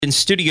in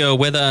studio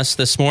with us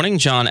this morning,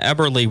 John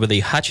Eberly with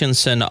the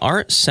Hutchinson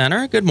Art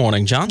Center. Good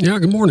morning, John. Yeah,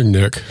 good morning,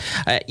 Nick.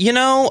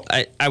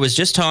 I was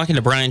just talking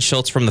to Brian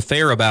Schultz from the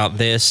fair about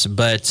this,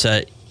 but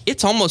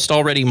it's almost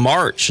already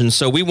March, and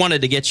so we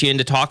wanted to get you in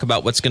to talk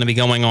about what's going to be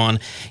going on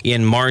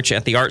in March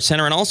at the Art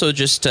Center, and also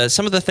just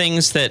some of the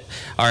things that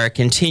are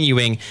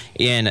continuing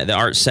in the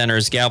Art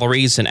Center's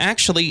galleries, and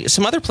actually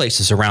some other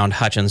places around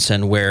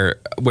Hutchinson where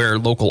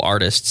local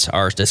artists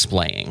are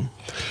displaying.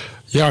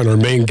 Yeah, in our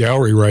main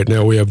gallery right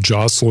now, we have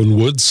Jocelyn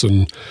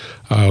Woodson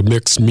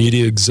mixed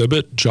media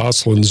exhibit.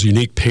 Jocelyn's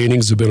unique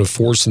paintings have been a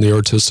force in the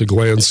artistic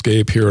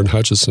landscape here in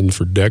Hutchinson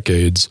for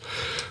decades.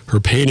 Her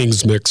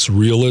paintings mix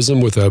realism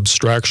with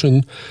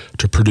abstraction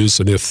to produce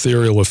an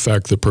ethereal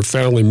effect that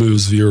profoundly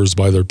moves viewers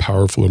by their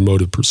powerful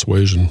emotive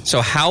persuasion. So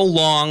how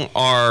long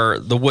are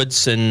the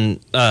Woodson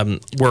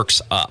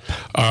works up?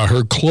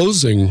 Her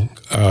closing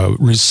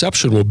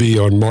reception will be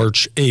on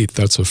March 8th.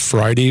 That's a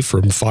Friday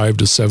from 5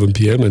 to 7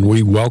 p.m., and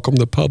we welcome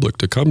the public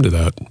to come to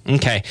that.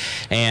 Okay,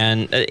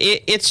 and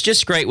it's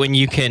just great when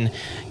you can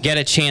get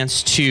a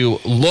chance to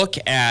look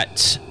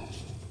at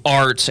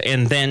art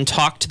and then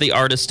talk to the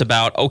artist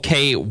about,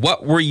 okay,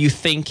 what were you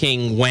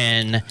thinking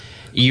when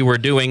you were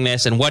doing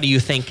this, and what do you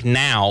think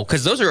now?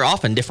 Because those are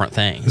often different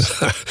things.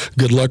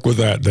 Good luck with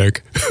that,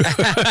 Nick.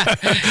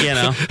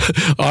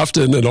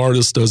 Often an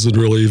artist doesn't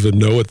really even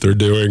know what they're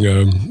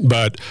doing,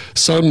 but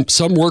some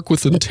work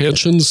with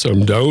intention,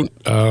 some don't.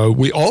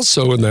 We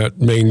also, in that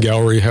main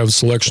gallery, have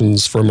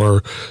selections from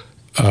our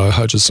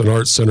Hutchinson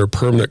Art Center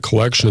permanent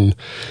collection,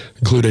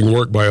 including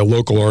work by a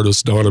local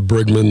artist, Donna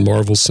Brigman,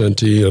 Marvel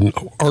Senti, and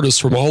artists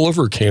from all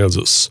over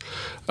Kansas,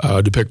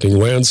 depicting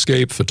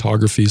landscape,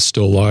 photography,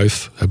 still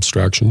life,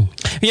 abstraction.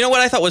 You know what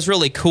I thought was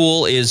really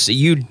cool is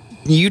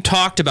you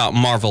talked about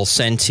Marvel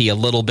Senti a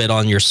little bit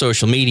on your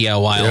social media a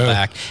while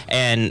back,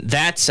 and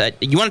that's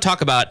you want to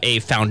talk about a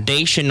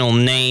foundational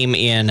name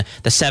in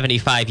the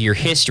 75-year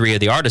history of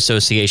the Art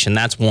Association.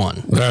 That's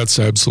one. That's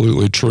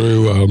absolutely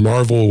true.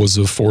 Marvel was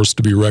a force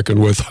to be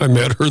reckoned with. I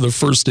met her the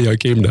first day I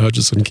came to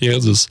Hutchinson,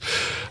 Kansas.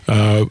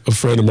 A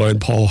friend of mine,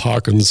 Paul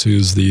Hawkins,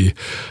 who's the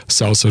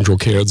South Central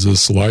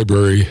Kansas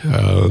Library,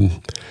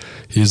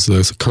 he's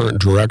the current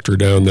director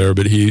down there,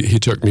 but he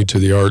took me to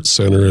the Art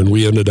Center, and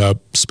we ended up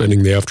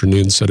spending the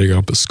afternoon setting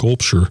up a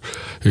sculpture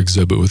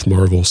exhibit with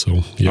Marvel.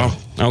 So, yeah.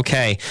 Oh,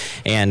 okay.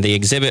 And the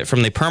exhibit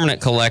from the permanent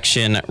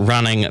collection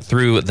running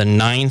through the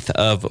 9th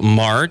of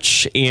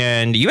March.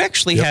 And you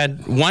actually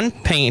had one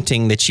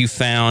painting that you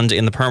found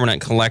in the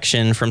permanent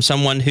collection from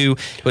someone who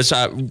was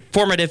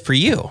formative for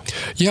you.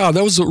 Yeah,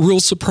 that was a real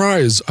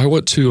surprise. I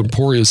went to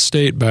Emporia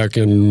State back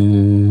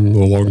in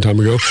a long time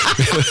ago.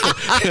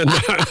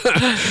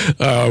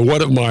 And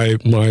one of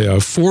my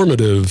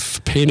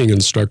formative painting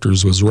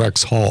instructors was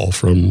Rex Hall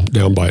from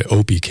down by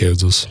Opie,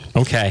 Kansas.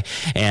 Okay.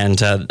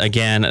 And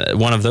again,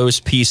 one of those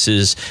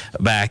pieces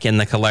back in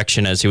the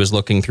collection as he was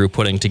looking through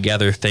putting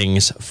together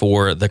things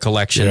for the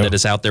collection that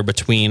is out there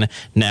between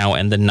now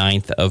and the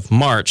 9th of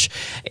March.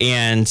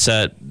 And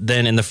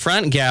then in the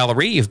front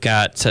gallery, you've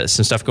got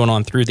some stuff going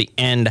on through the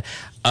end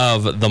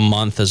of the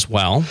month as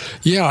well.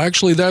 Yeah,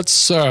 actually,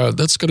 that's going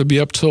to be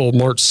up till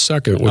March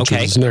 2nd, which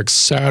is next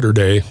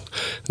Saturday.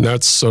 And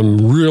that's some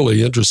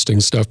really interesting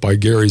stuff by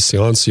Gary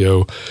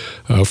Ciancio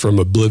from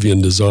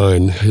Oblivion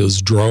Design.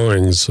 His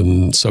drawings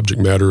and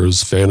subject matter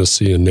is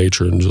fantasy and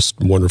nature and just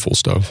wonderful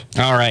stuff.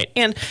 All right.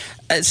 And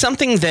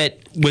something that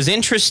was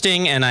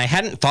interesting, and I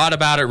hadn't thought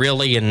about it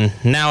really, and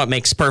now it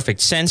makes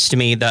perfect sense to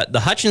me, that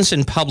the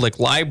Hutchinson Public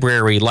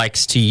Library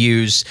likes to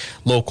use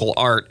local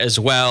art as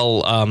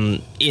well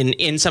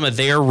in some of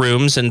their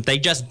rooms, and they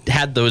just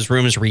had those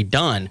rooms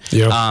redone.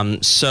 Yeah.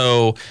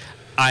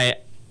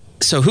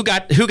 So who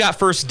got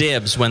first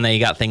dibs when they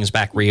got things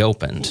back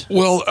reopened?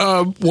 Well,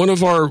 one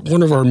of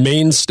our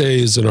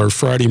mainstays in our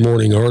Friday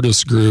morning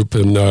artist group,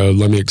 and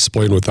let me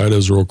explain what that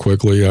is real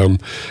quickly.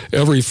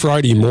 Every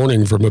Friday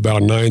morning from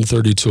about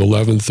 9:30 to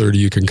 11:30,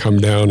 you can come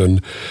down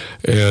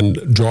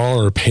and draw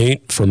or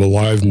paint from a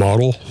live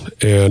model.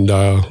 And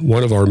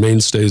one of our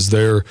mainstays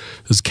there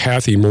is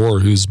Kathy Moore,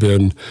 who's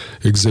been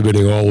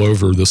exhibiting all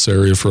over this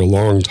area for a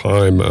long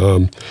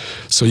time.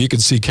 So you can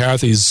see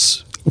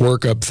Kathy's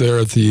work up there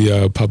at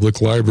the public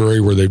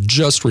library, where they've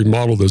just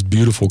remodeled this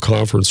beautiful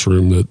conference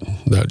room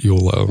that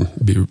you'll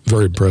be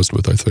very impressed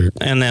with, I think.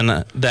 And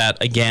then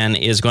that, again,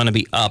 is going to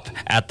be up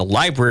at the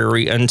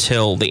library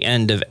until the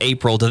end of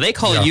April. Do they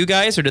call you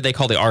guys, or do they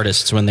call the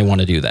artists when they want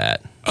to do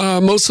that?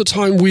 Most of the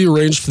time, we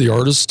arrange for the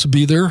artists to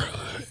be there.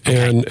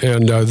 And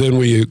then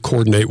we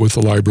coordinate with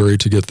the library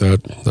to get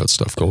that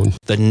stuff going.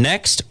 The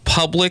next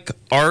public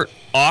art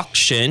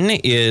auction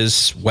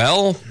is,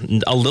 well,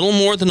 a little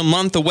more than a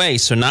month away,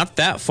 so not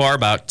that far,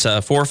 about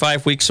 4 or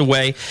 5 weeks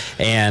away,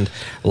 and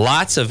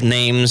lots of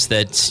names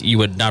that you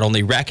would not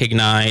only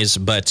recognize,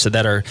 but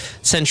that are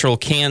Central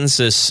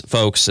Kansas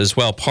folks as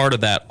well, part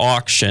of that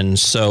auction.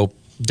 So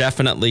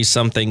definitely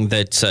something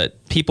that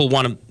people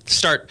want to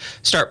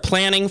start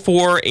planning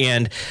for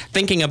and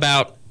thinking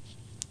about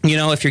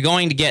if you're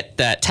going to get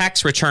that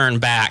tax return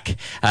back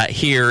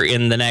here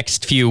in the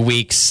next few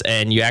weeks,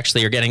 and you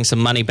actually are getting some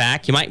money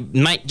back, you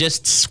might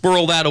just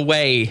squirrel that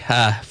away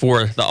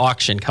for the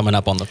auction coming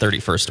up on the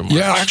 31st of March.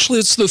 Yeah, actually,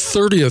 it's the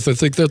 30th. I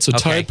think that's a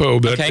typo,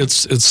 but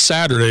it's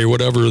Saturday,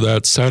 whatever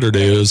that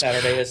Saturday is.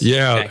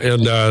 Yeah,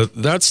 and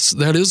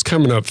that is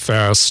coming up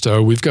fast.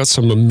 We've got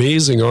some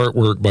amazing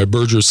artwork by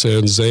Burgess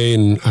and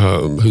Zane,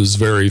 who's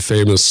very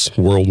famous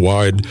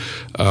worldwide,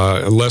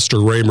 and Lester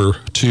Raymer,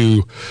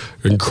 two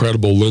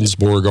incredible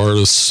Lindsborg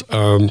artists,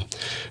 and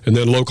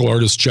then local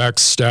artists Jack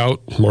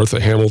Stout, Martha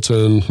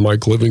Hamilton,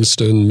 Mike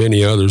Livingston,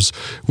 many others.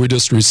 We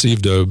just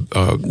received a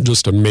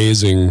just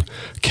amazing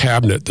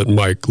cabinet that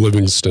Mike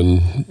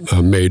Livingston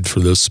made for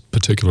this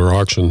particular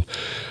auction.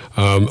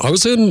 I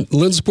was in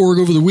Lindsborg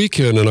over the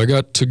weekend, and I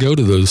got to go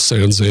to the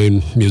San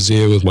Zane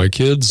Museum with my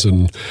kids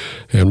and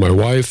my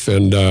wife,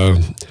 and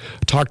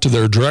talk to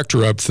their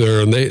director up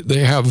there. And they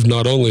have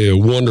not only a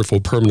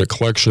wonderful permanent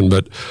collection,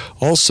 but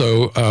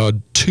also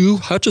 2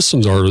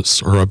 Hutchinson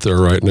artists are up there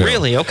right now.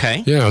 Really?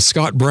 Okay. Yeah,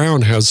 Scott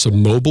Brown has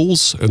some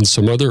mobiles and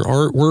some other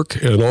artwork,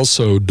 and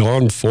also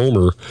Don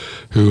Fulmer,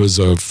 who is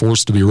a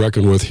force to be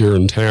reckoned with here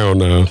in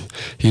town.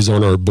 He's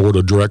on our board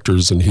of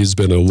directors, and he's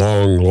been a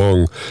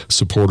long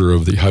supporter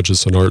of the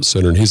Hutchinson Art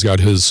Center, and he's got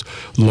his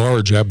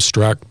large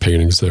abstract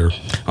paintings there.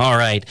 All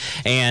right,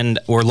 and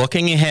we're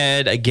looking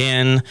ahead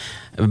again.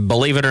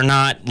 Believe it or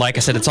not, like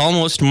I said, it's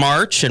almost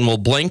March, and we'll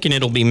blink and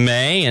it'll be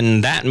May,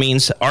 and that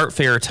means art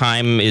fair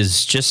time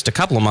is just a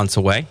couple of months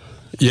away.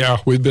 Yeah,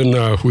 we've been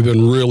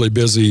really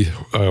busy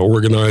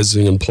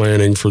organizing and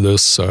planning for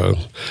this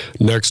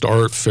next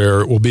art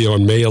fair. It will be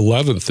on May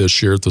 11th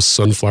this year at the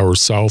Sunflower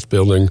South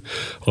building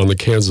on the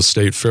Kansas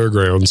State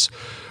Fairgrounds.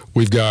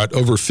 We've got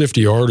over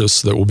 50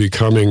 artists that will be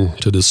coming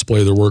to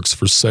display their works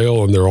for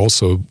sale, and there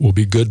also will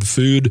be good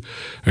food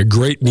and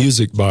great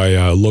music by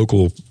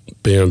local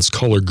bands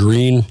Color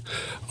Green,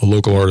 a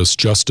local artist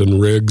Justin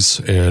Riggs,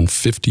 and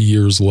 50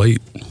 Years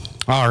Late.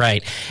 All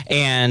right.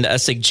 And a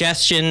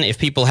suggestion, if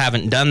people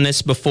haven't done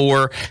this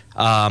before,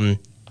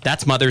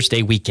 that's Mother's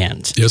Day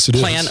weekend. Yes, it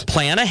is.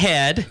 Plan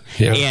ahead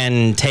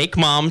and take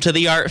Mom to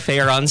the art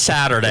fair on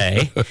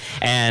Saturday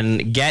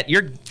and get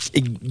your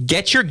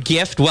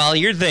gift while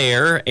you're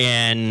there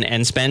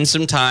and spend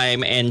some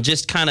time and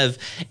just kind of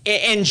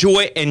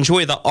enjoy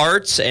the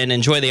arts and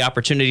enjoy the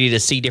opportunity to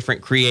see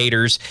different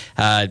creators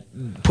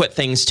put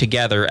things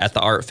together at the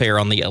art fair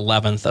on the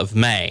 11th of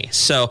May.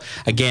 So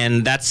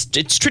again,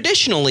 it's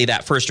traditionally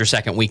that first or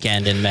second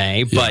weekend in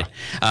May, but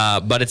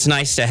it's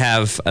nice to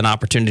have an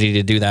opportunity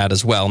to do that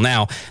as well.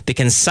 Now, the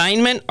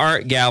Consignment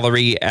Art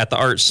Gallery at the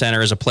Art Center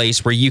is a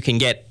place where you can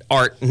get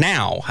art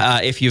now.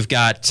 If you've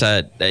got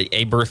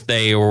a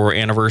birthday or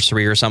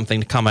anniversary or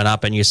something coming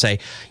up and you say,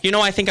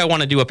 I think I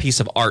want to do a piece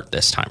of art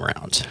this time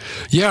around.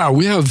 Yeah,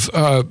 we have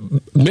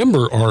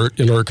member art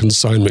in our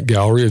consignment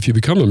gallery. If you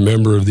become a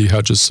member of the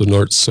Hutchinson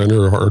Art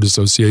Center or Art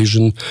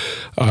Association,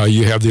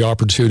 you have the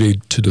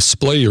opportunity to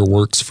display your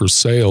works for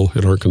sale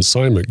in our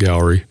consignment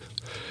gallery.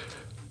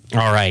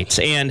 All right.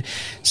 And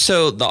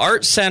so the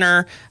Art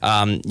Center,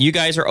 you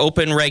guys are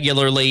open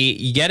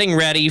regularly, getting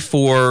ready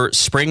for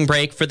spring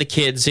break for the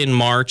kids in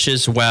March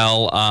as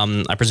well.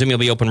 I presume you'll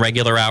be open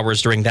regular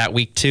hours during that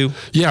week too?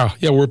 Yeah,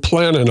 we're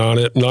planning on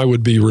it. And I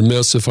would be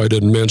remiss if I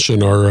didn't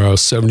mention our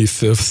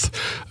 75th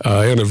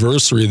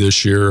anniversary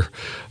this year.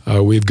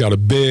 We've got a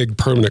big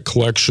permanent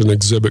collection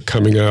exhibit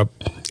coming up,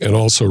 and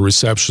also a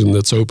reception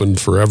that's open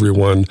for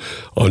everyone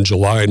on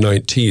July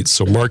 19th.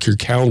 So mark your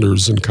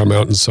calendars and come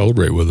out and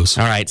celebrate with us.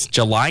 All right.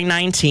 July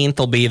 19th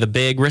will be the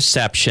big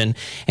reception,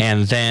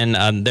 and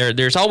then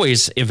there's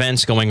always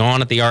events going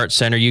on at the Art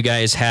Center. You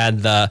guys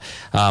had the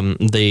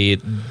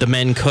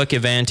Men Cook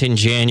event in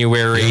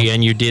January,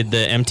 and you did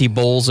the Empty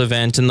Bowls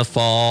event in the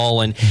fall,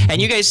 and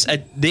you guys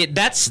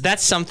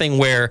that's something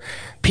where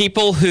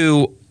people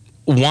who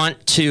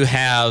want to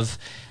have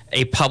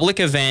a public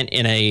event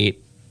in a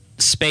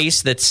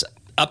space that's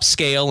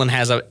upscale and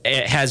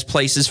has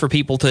places for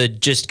people to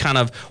just kind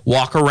of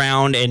walk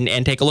around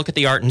and take a look at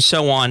the art and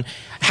so on.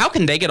 How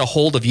can they get a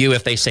hold of you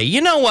if they say,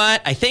 you know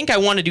what, I think I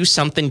want to do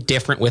something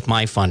different with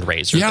my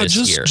fundraiser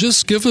this year?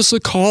 Just give us a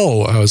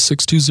call,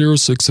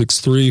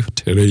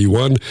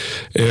 620-663-1081,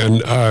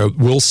 and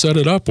we'll set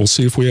it up. We'll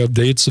see if we have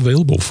dates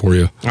available for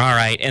you. All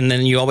right. And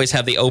then you always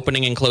have the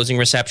opening and closing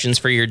receptions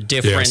for your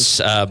different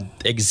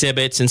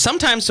exhibits, and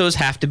sometimes those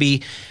have to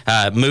be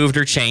moved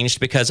or changed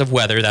because of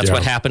weather. That's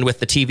what happened with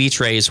the TV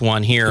trays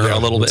one here a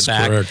little bit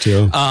back. Correct,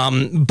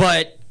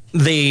 but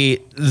the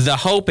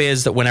hope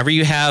is that whenever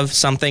you have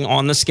something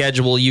on the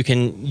schedule,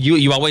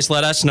 you always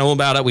let us know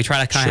about it. We try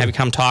to kind of have you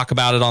come talk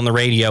about it on the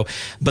radio.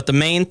 But the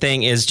main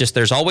thing is just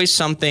there's always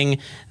something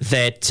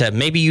that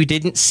maybe you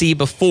didn't see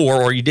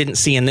before or you didn't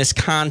see in this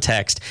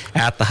context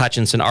at the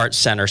Hutchinson Art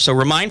Center. So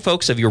remind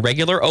folks of your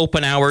regular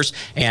open hours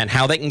and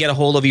how they can get a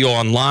hold of you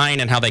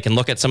online and how they can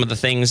look at some of the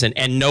things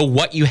and know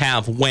what you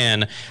have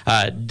when.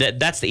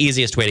 That's the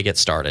easiest way to get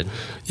started.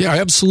 Yeah,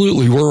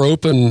 absolutely. We're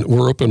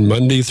open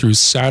Monday through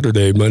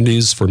Saturday.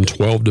 Mondays from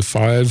 12 to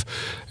 5,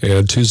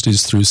 and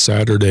Tuesdays through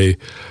Saturday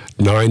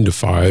 9 to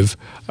 5.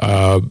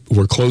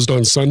 We're closed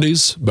on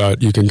Sundays,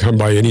 but you can come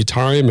by any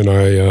time, and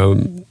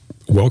I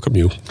welcome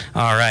you.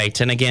 All right.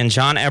 And again,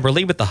 John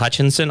Eberly with the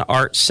Hutchinson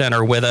Art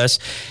Center with us.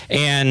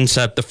 And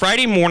the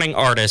Friday morning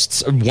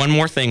artists, one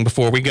more thing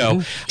before we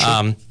go.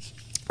 Sure.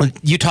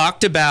 You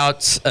talked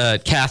about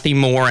Kathy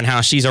Moore and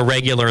how she's a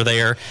regular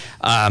there.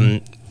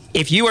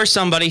 If you are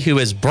somebody who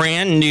is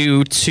brand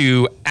new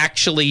to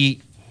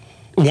actually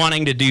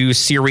wanting to do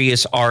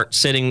serious art,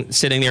 sitting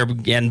there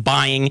and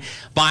buying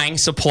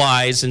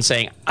supplies and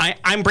saying,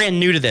 I'm brand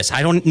new to this.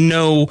 I don't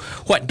know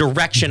what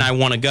direction I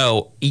want to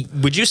go.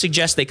 Would you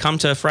suggest they come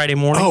to Friday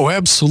morning? Oh,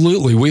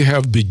 absolutely. We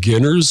have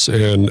beginners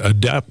and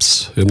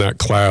adepts in that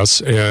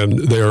class, and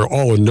they are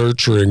all a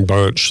nurturing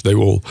bunch. They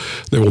will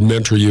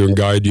mentor you and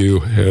guide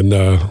you and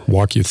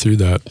walk you through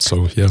that.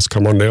 So yes,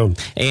 come on down.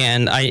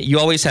 And you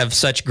always have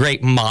such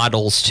great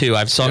models too.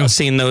 I've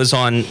seen those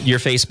on your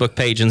Facebook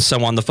page and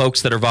so on. The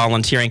folks that are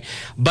volunteering.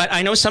 But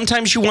I know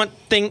sometimes you want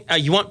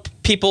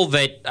people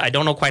that, I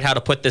don't know quite how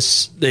to put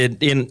this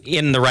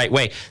in the right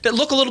way, that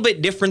look a little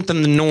bit different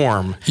than the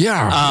norm.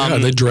 Yeah,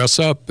 they dress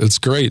up. It's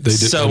great. They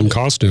do in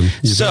costume.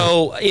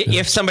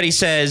 If somebody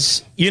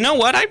says, you know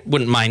what, I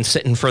wouldn't mind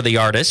sitting for the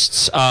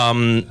artists,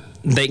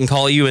 they can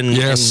call you and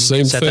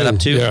set that up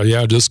too.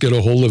 Yeah, just get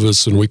a hold of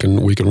us and we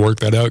can work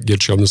that out,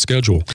 get you on the schedule.